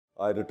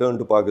I returned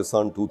to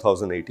Pakistan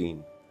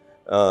 2018,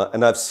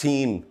 and I've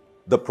seen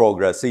the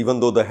progress, even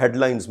though the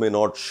headlines may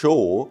not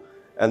show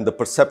and the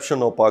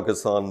perception of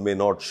Pakistan may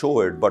not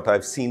show it, but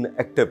I've seen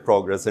active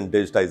progress in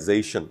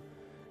digitization,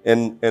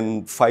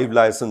 in 5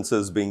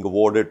 licenses being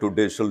awarded to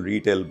digital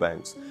retail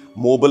banks,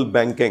 mobile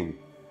banking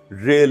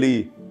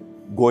really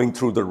going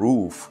through the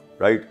roof,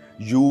 right?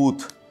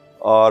 Youth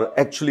are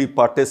actually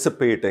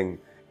participating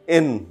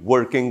in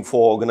working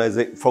for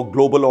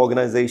global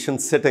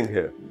organizations sitting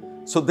here.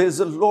 So there's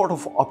a lot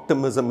of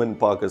optimism in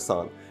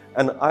Pakistan,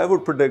 and I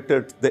would predict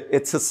that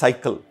it's a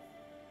cycle.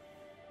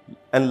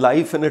 And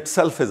life in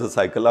itself is a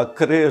cycle. Our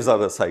careers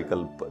are a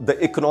cycle.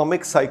 The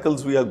economic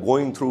cycles we are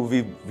going through,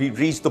 we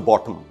reach the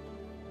bottom.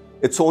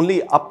 It's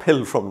only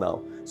uphill from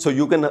now. So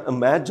you can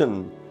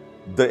imagine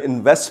the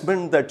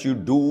investment that you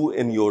do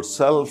in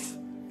yourself,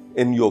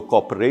 in your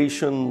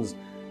corporations,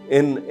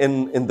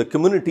 in the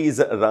communities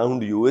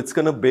around you, it's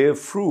going to bear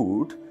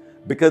fruit,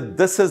 because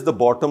this is the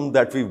bottom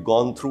that we've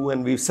gone through,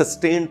 and we've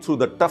sustained through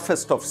the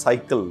toughest of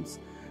cycles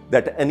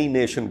that any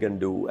nation can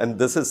do. And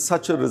this is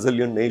such a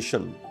resilient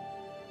nation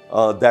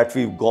that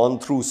we've gone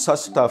through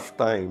such tough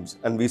times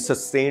and we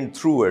sustained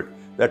through it,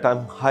 that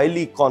I'm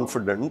highly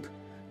confident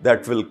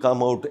that will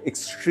come out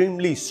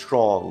extremely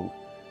strong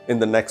in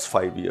the next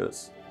 5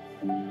 years.